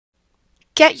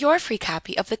Get your free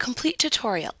copy of the complete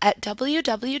tutorial at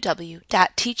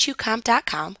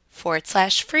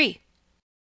www.teachucomp.com/free.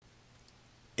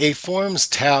 A form's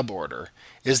tab order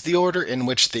is the order in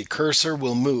which the cursor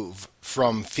will move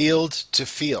from field to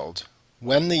field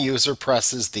when the user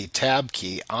presses the tab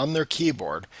key on their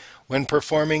keyboard when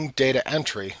performing data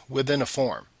entry within a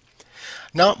form.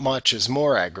 Not much is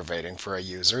more aggravating for a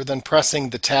user than pressing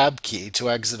the tab key to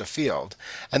exit a field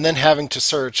and then having to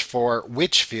search for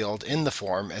which field in the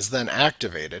form is then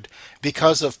activated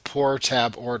because of poor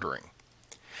tab ordering.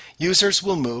 Users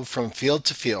will move from field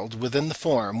to field within the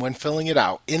form when filling it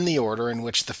out in the order in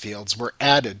which the fields were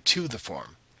added to the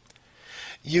form.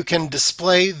 You can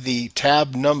display the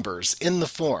tab numbers in the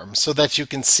form so that you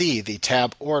can see the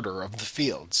tab order of the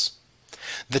fields.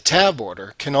 The tab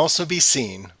order can also be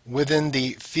seen within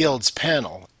the Fields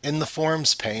panel in the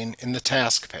Forms pane in the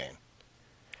Task pane.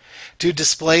 To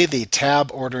display the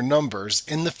tab order numbers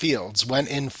in the fields when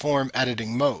in form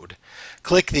editing mode,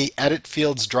 click the Edit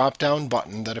Fields drop-down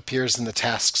button that appears in the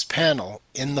Tasks panel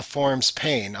in the Forms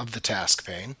pane of the Task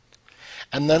pane,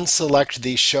 and then select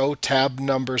the Show Tab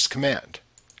Numbers command.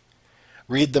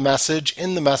 Read the message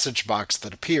in the message box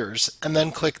that appears, and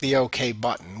then click the OK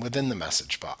button within the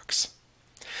message box.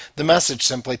 The message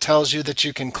simply tells you that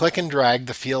you can click and drag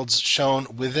the fields shown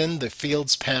within the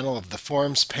Fields panel of the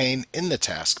Forms pane in the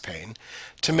Task pane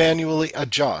to manually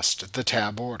adjust the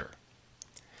tab order.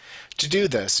 To do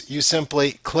this, you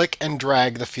simply click and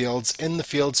drag the fields in the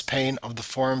Fields pane of the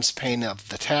Forms pane of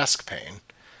the Task pane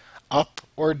up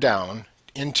or down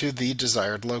into the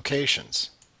desired locations.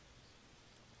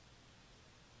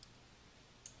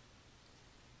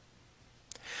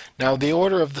 Now, the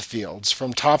order of the fields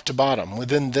from top to bottom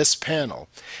within this panel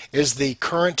is the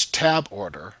current tab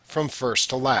order from first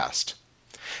to last.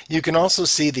 You can also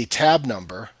see the tab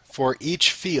number for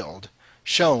each field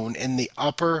shown in the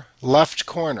upper left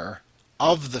corner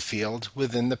of the field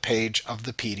within the page of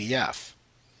the PDF.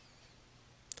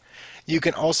 You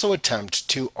can also attempt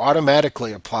to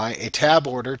automatically apply a tab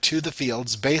order to the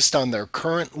fields based on their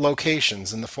current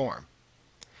locations in the form.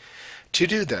 To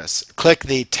do this, click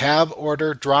the Tab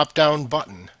Order drop-down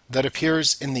button that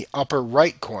appears in the upper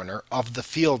right corner of the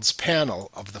Fields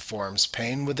panel of the Forms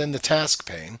pane within the Task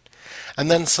pane, and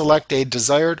then select a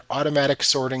desired automatic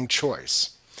sorting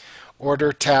choice: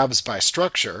 Order tabs by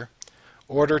structure,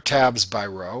 Order tabs by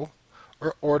row,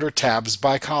 or Order tabs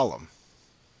by column.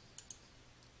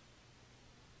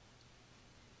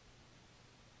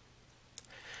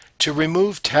 To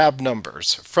remove tab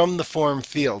numbers from the form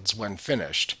fields when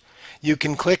finished, you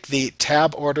can click the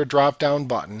Tab Order drop-down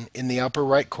button in the upper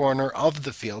right corner of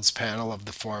the Fields panel of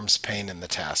the Forms pane in the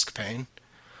Task pane,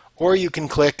 or you can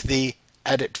click the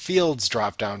Edit Fields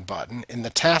drop-down button in the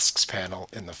Tasks panel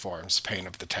in the Forms pane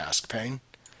of the Task pane,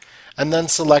 and then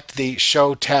select the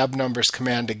Show Tab Numbers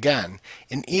command again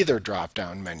in either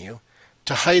drop-down menu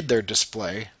to hide their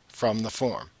display from the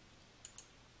form.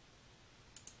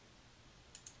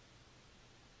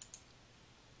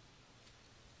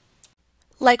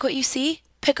 Like what you see?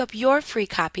 Pick up your free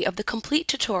copy of the complete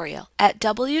tutorial at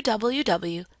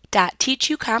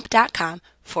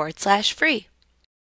www.teachucomp.com/free.